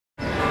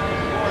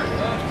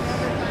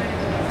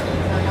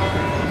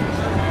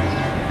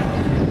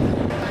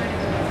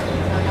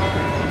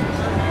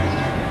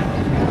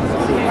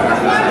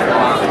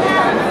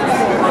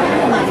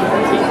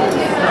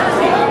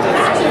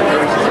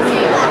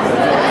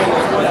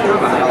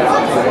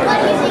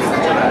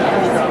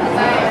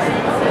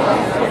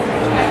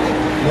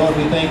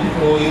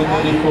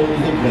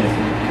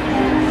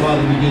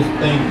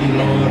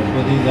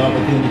use the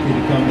opportunity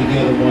to come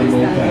together one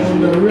more time.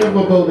 On the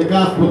riverboat, the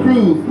gospel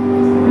cruise.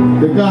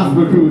 The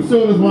gospel cruise.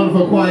 Show this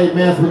wonderful quiet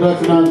mass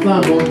production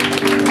ensemble.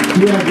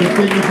 We have been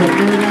singing for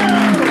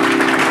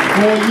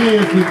 34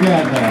 years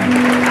together.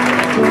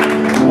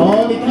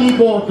 On the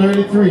keyboard,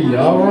 33.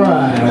 All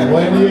right,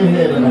 1 year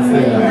ahead of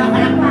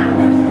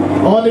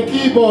myself. On the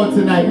keyboard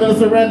tonight,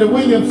 Minister Randy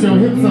Williams. Show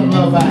him some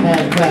love by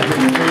hand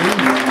clapping.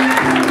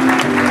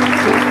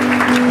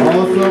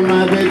 Also,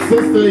 my big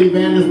sister,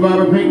 Evangelist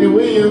Barbara Pinckney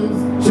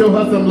Williams. Show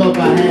her some love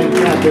by hand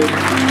clapping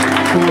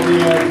for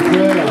me as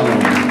well.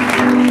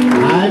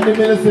 I'm the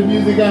minister of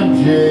music. I'm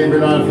J.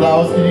 Bernard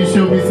Flowers. Can you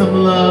show me some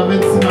love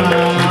and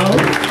smile?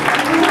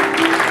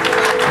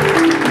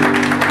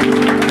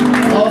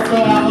 Also,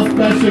 our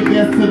special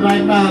guest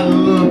tonight, my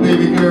little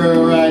baby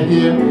girl right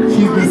here.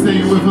 She's been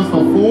singing with us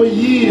for 4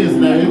 years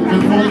now. It's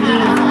been 4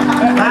 years.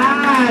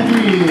 5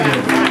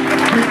 years.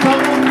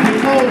 Nicole,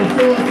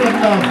 show us some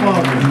love for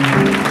me.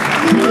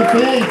 She can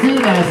sing too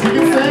now. She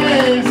can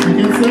sing. She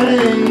can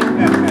sing.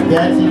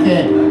 That she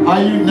can.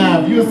 Are you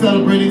now? If you're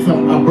celebrating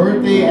a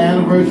birthday,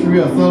 anniversary,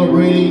 or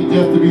celebrating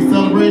just to be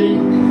celebrating,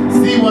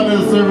 see one of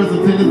the service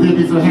attendants. They'll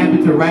be so happy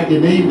to write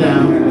your name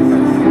down.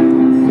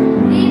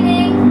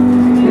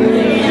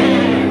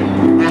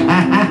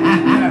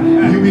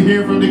 You'll be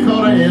hearing from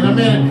Dakota in a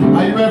minute.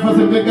 Are you ready for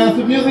some good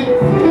gospel music?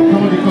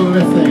 Come on, Dakota.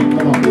 Let's sing.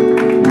 Come on.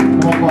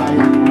 Come on,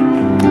 quiet.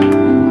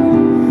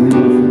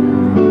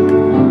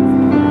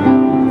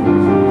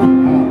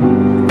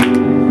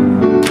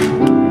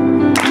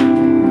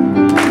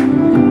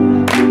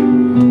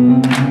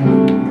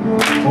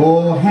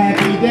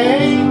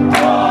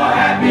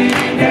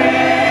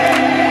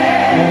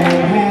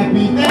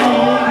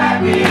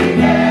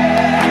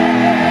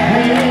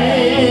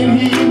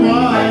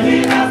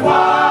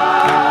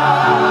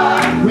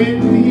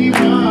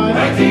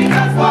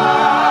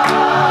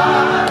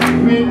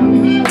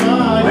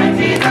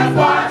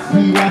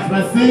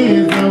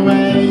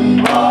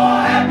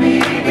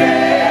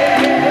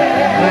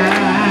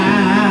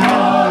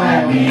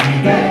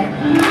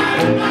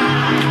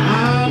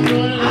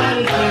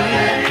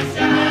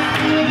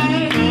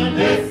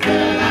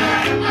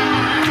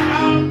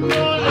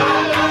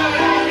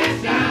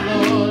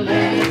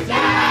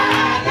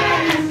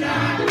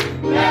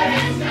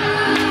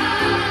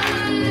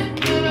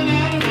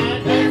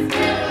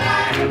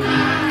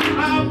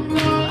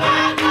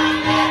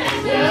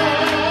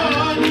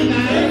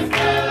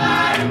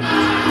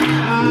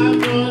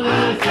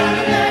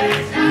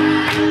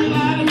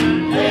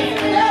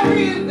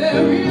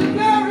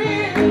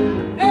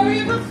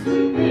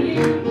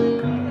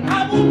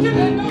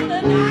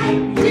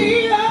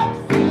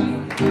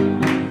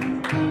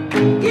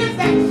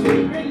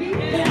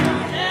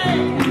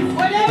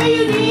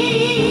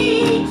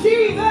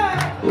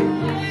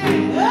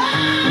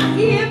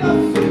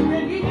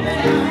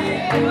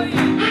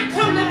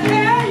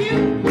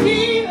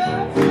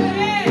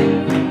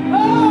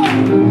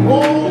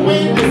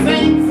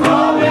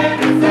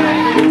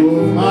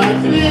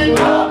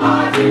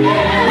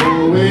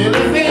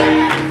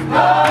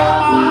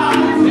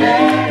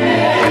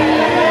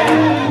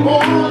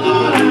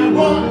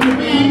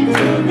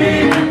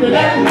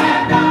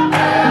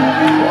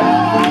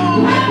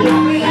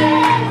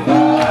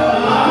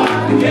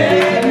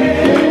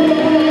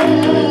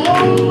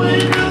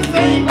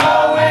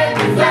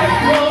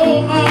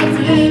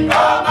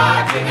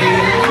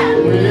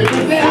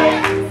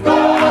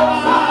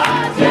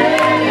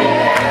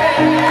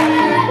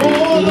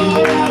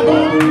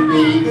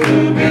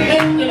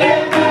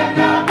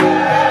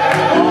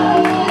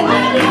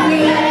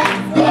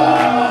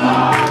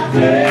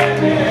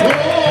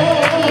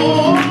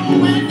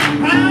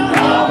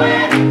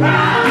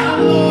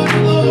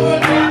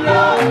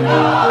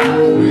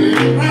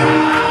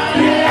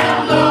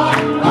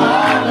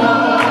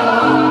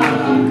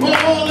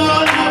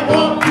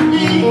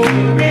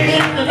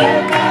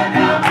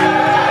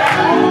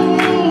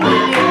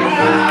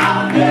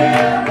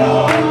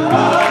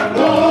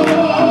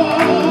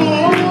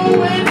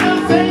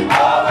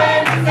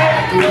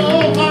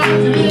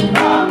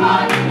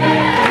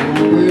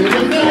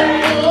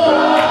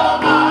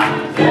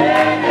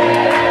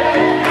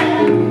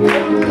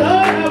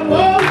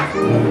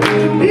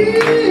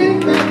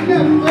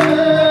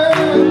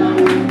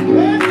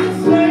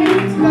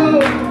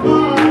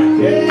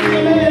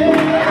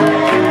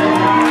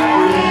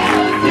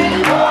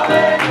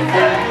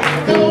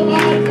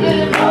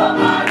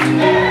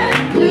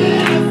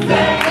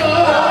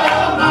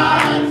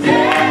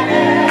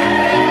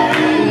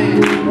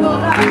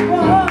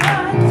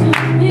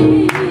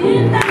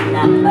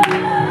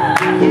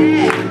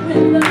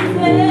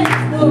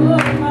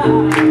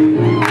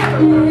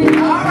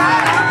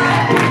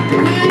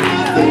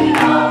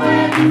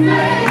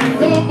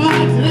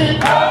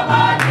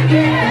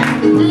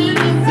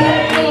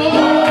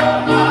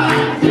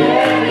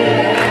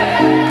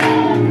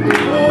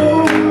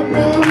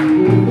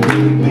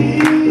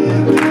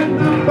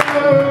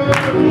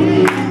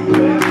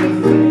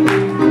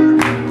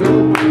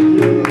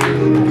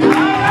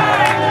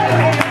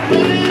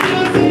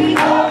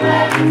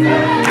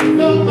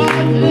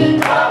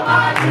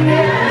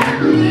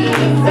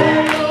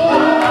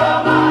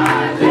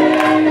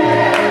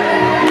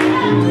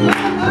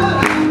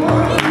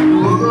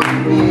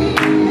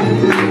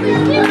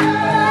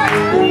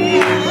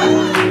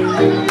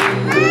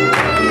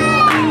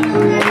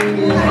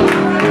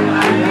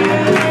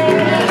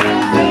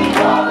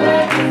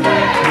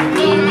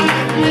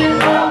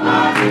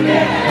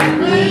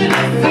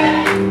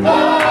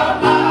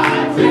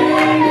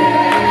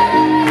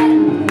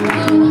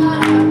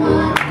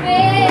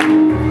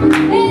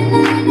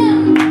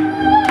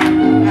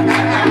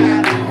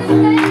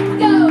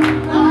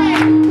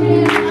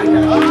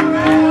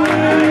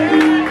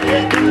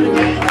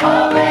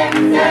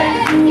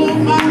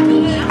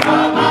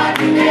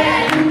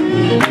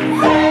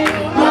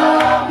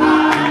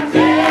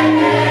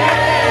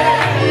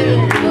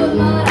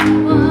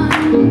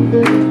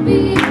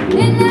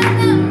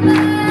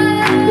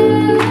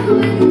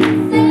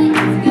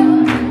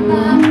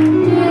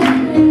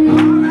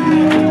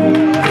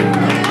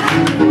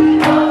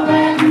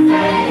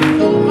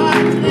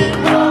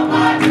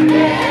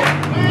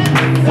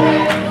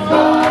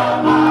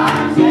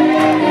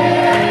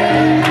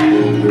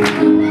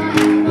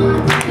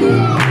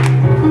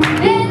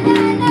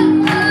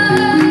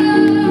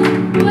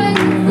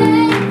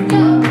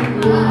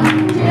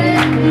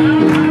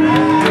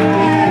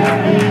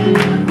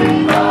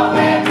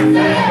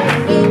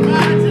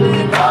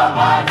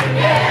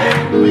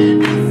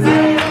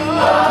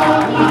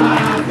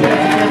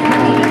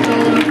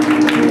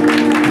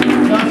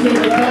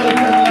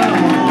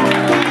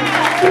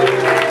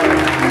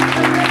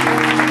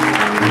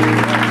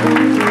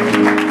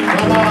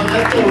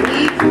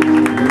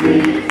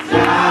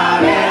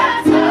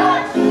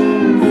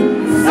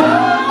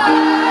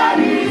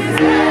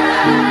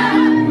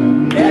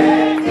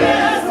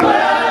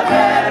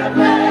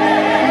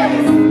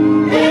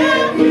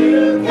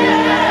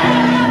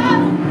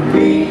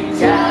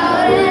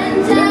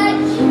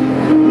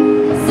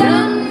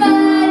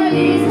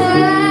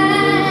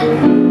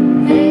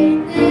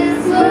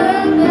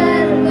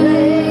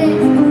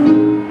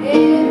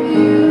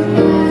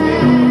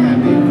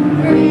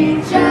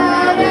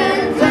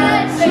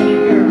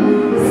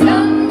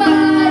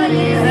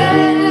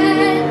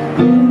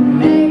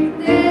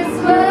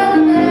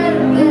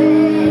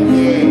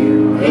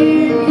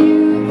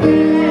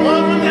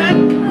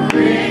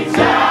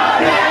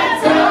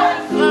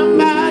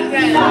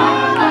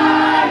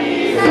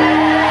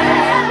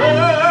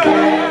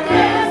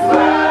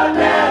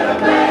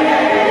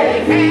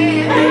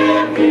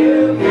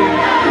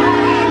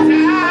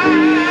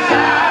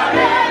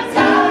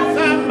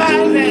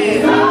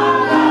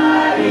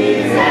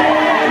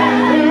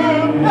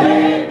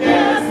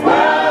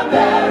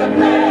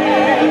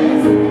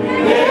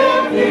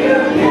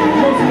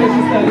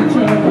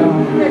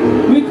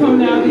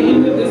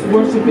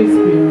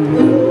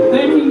 experience.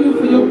 Thanking you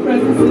for your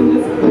presence in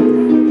this place.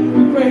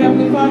 We pray,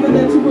 Heavenly Father,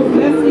 that you will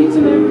bless each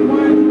and every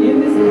one in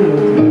this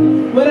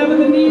building. Whatever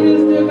the need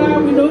is, dear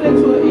God, we know that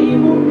you are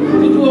able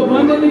to do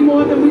abundantly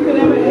more than we could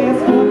ever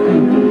ask or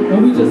think.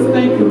 And we just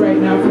thank you right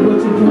now for what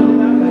you're doing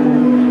in our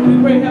lives. We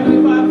pray,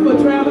 Heavenly Father, for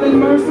traveling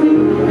mercy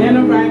and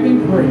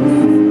arriving grace.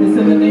 It's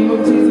in the name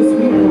of Jesus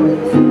we pray.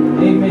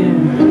 Amen.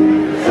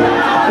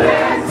 Shout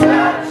and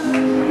touch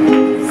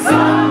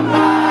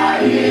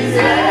somebody's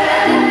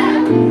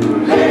hand.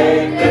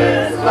 Make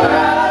this world a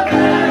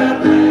better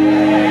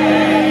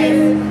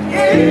place.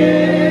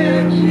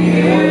 In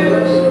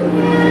Jesus'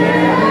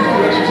 name.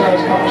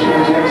 Exercise caution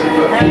as exit.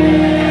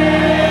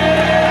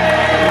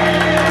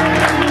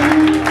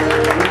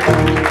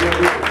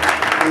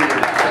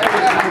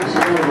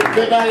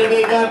 Good night, and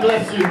may God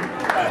bless you.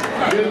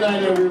 Good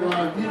night, everyone.